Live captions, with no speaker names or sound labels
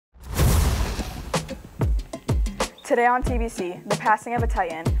Today on TBC, the passing of a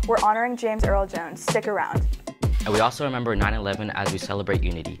Titan, we're honoring James Earl Jones. Stick around. And we also remember 9/11 as we celebrate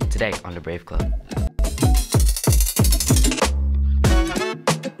unity, today on the Brave Club.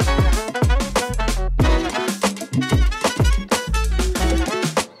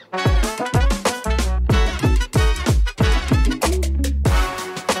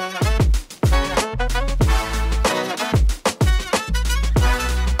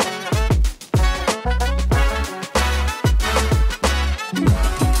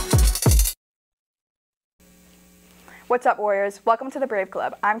 What's up, Warriors? Welcome to the Brave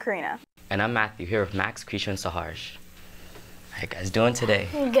Club. I'm Karina. And I'm Matthew, here with Max, Krisha, and Saharj. How you guys doing today?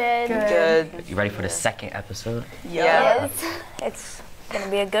 Good. You ready for the second episode? Yes. It's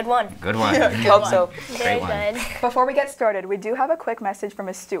gonna be a good one. Good one. Hope so. Great one. Before we get started, we do have a quick message from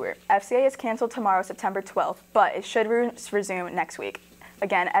a steward. FCA is canceled tomorrow, September 12th, but it should resume next week.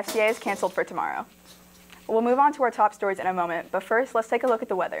 Again, FCA is canceled for tomorrow. We'll move on to our top stories in a moment, but first, let's take a look at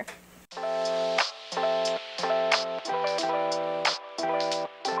the weather.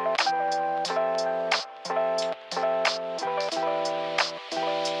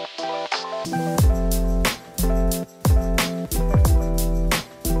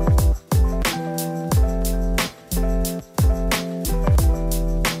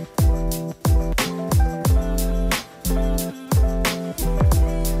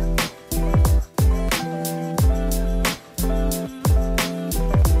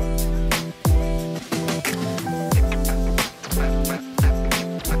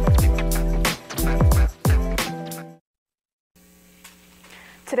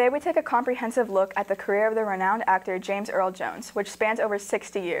 Today we take a comprehensive look at the career of the renowned actor James Earl Jones, which spans over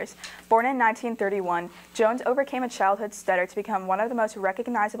 60 years. Born in 1931, Jones overcame a childhood stutter to become one of the most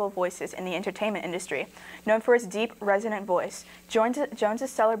recognizable voices in the entertainment industry. Known for his deep, resonant voice, Jones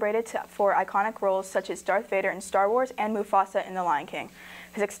is celebrated for iconic roles such as Darth Vader in Star Wars and Mufasa in The Lion King.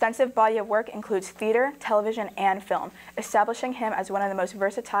 His extensive body of work includes theater, television, and film, establishing him as one of the most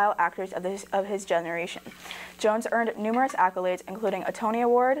versatile actors of his generation. Jones earned numerous accolades, including a Tony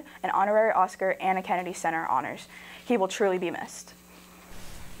Award, an honorary Oscar, and a Kennedy Center honors. He will truly be missed.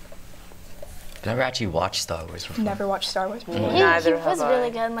 I've never actually watched Star Wars before. Never watched Star Wars before. He was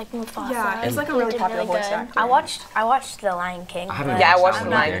really good, like Mufasa. Yeah, he's like a really popular voice actor. I watched The Lion King. I watched The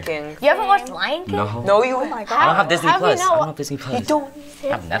Lion King. You haven't watched Lion King? No. No, you. Oh my God. I don't have Disney Plus. You know? I don't have Disney Plus. You don't. I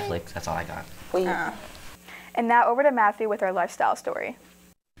have Netflix. That's all I got. And now over to Matthew with our lifestyle story.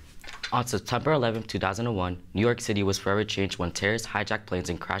 On September 11, 2001, New York City was forever changed when terrorists hijacked planes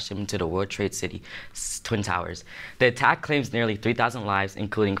and crashed them into the World Trade City Twin Towers. The attack claims nearly 3,000 lives,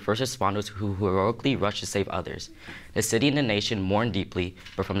 including first responders who heroically rushed to save others. The city and the nation mourned deeply,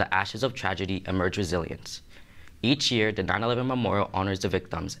 but from the ashes of tragedy emerged resilience. Each year, the 9/11 Memorial honors the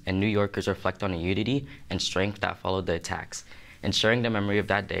victims, and New Yorkers reflect on the unity and strength that followed the attacks, ensuring the memory of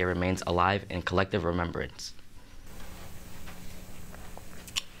that day remains alive in collective remembrance.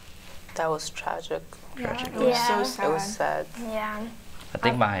 That was tragic. It was so sad. It was sad. Yeah. I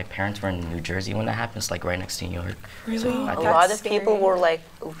think my parents were in New Jersey when that happened. It's like right next to New York. Really? So I A think lot of people were like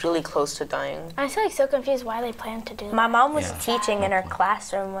really close to dying. I'm still like so confused why they planned to do that. My mom was teaching in her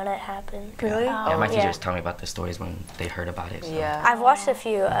classroom when it happened. Really? Yeah, my teachers tell me about the stories when they heard about it. So. Yeah. I've watched a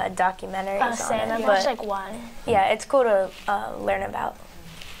few documentaries on it. I've watched like one. Yeah, it's cool to learn about.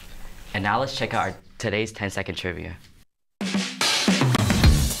 And now let's check out our today's 10-second trivia.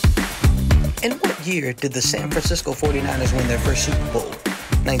 In what year did the San Francisco 49ers win their first Super Bowl?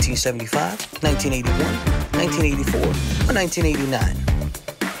 1975, 1981, 1984, or 1989?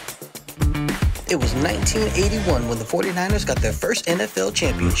 It was 1981 when the 49ers got their first NFL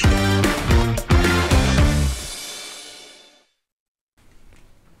championship.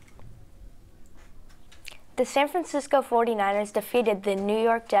 The San Francisco 49ers defeated the New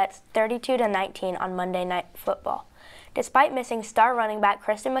York Jets 32-19 on Monday Night Football. Despite missing star running back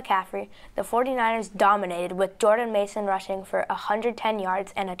Christian McCaffrey, the 49ers dominated with Jordan Mason rushing for 110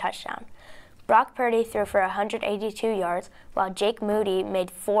 yards and a touchdown. Brock Purdy threw for 182 yards, while Jake Moody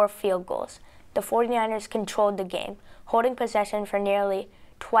made 4 field goals. The 49ers controlled the game, holding possession for nearly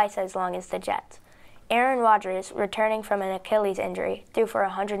twice as long as the Jets. Aaron Rodgers, returning from an Achilles injury, threw for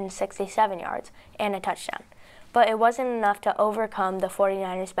 167 yards and a touchdown. But it wasn't enough to overcome the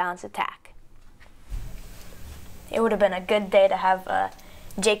 49ers' balanced attack. It would have been a good day to have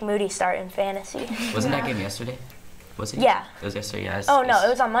Jake Moody start in fantasy. Wasn't that game yesterday? Was it? Yeah. It was yesterday, yeah. Oh, no, it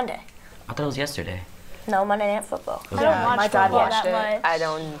was on Monday. I thought it was yesterday. No, Monday Night Football. I don't watch my dad football watched that it. much. I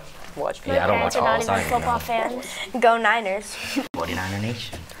don't watch Yeah, I don't watch Parents are all not the even time. football fans. Go Niners. 49er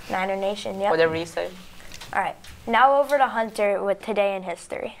Nation. Niner Nation, yep. whatever you say. All right, now over to Hunter with Today in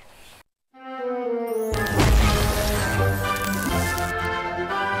History.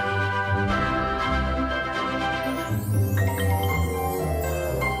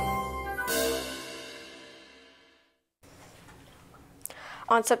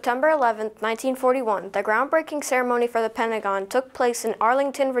 On September 11, 1941, the groundbreaking ceremony for the Pentagon took place in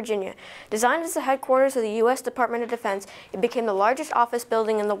Arlington, Virginia. Designed as the headquarters of the U.S. Department of Defense, it became the largest office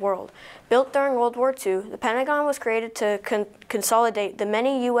building in the world. Built during World War II, the Pentagon was created to consolidate the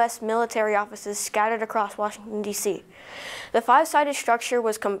many U.S. military offices scattered across Washington, D.C. The five-sided structure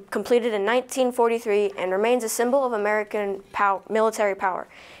was completed in 1943 and remains a symbol of American military power.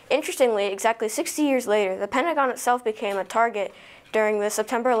 Interestingly, exactly 60 years later, the Pentagon itself became a target during the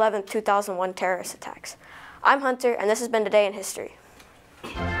September 11, 2001 terrorist attacks. I'm Hunter, and this has been Today in History.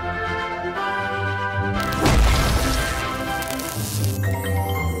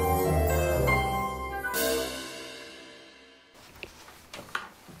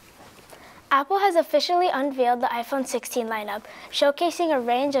 Apple has officially unveiled the iPhone 16 lineup, showcasing a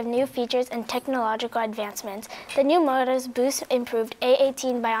range of new features and technological advancements. The new models boost improved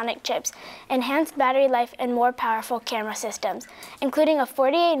A18 Bionic chips, enhanced battery life, and more powerful camera systems, including a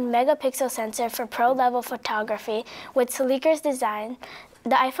 48-megapixel sensor for pro-level photography. With sleeker design,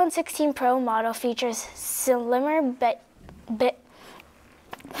 the iPhone 16 Pro model features slimmer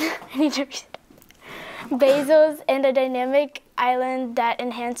bezels and a dynamic island that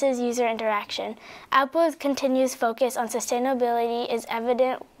enhances user interaction. Apple's continuous focus on sustainability is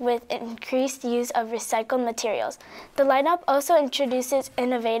evident with increased use of recycled materials. The lineup also introduces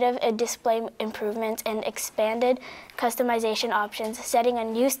innovative display improvements and expanded customization options, setting a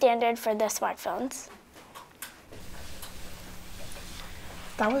new standard for the smartphones.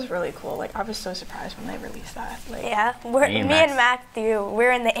 That was really cool. Like, I was so surprised when they released that. Like, Yeah, me and Matthew,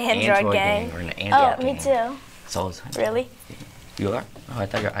 we're in the Android gang. We're in the Android gang. Me too. So Really? You are? Oh, I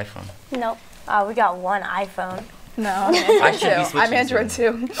thought you were iPhone. Nope. Oh, we got one iPhone. no, I'm Android I should be too. switching I'm Android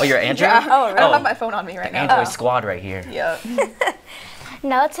to- too. Oh, you're Android? Yeah. Oh, really? I don't have my phone on me right now. Android squad right here. Yep.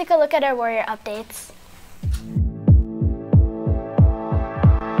 Now let's take a look at our Warrior updates.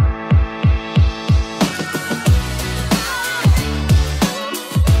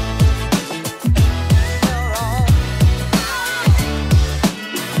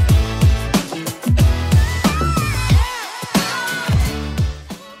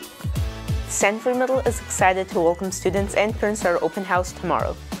 Sanford Middle is excited to welcome students and parents to our open house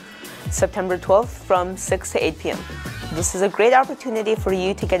tomorrow, September 12th from 6 to 8 p.m. This is a great opportunity for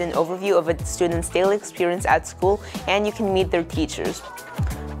you to get an overview of a student's daily experience at school, and you can meet their teachers.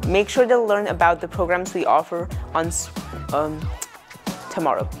 Make sure to learn about the programs we offer on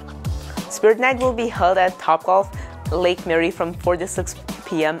tomorrow. Spirit Night will be held at Topgolf Lake Mary from 4 to 6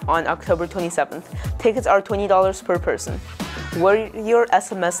 p.m. on October 27th. Tickets are $20 per person. Wear your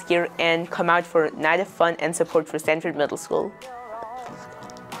SMS gear and come out for a night of fun and support for Sanford Middle School.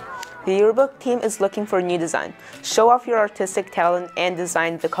 The yearbook team is looking for a new design. Show off your artistic talent and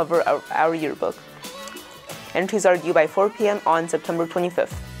design the cover of our yearbook. Entries are due by 4 p.m. on September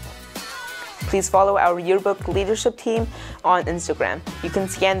 25th. Please follow our yearbook leadership team on Instagram. You can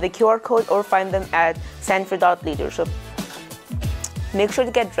scan the QR code or find them at sanford.leadership. Make sure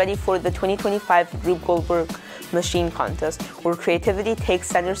to get ready for the 2025 Rube Goldberg Machine Contest, where creativity takes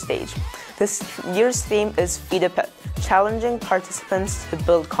center stage. This year's theme is Feed a Pet, challenging participants to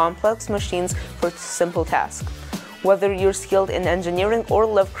build complex machines for simple tasks. Whether you're skilled in engineering or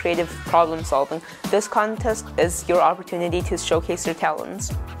love creative problem solving, this contest is your opportunity to showcase your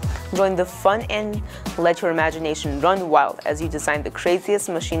talents. Join the fun and let your imagination run wild as you design the craziest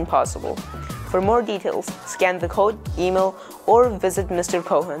machine possible. For more details, scan the code, email, or visit Mr.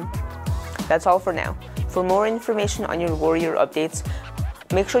 Cohen. That's all for now. For more information on your Warrior updates,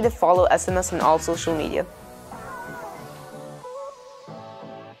 make sure to follow SMS on all social media.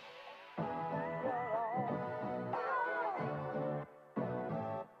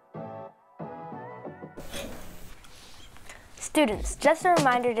 Students, just a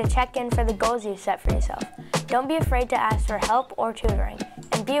reminder to check in for the goals you set for yourself. Don't be afraid to ask for help or tutoring,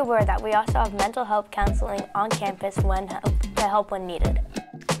 and be aware that we also have mental health counseling on campus to help when needed.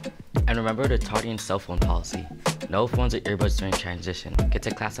 And remember the tardy and cell phone policy. No phones or earbuds during transition. Get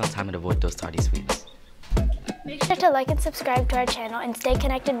to class on time and avoid those tardy sweeps. Make sure to like and subscribe to our channel and stay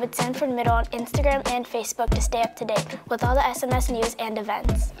connected with Sanford Middle on Instagram and Facebook to stay up to date with all the SMS news and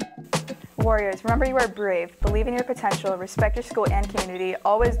events. Warriors, remember you are brave, believe in your potential, respect your school and community,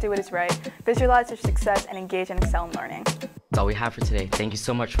 always do what is right, visualize your success, and engage and excel in learning. That's all we have for today. Thank you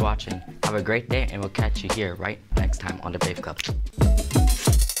so much for watching. Have a great day, and we'll catch you here right next time on the Brave Club.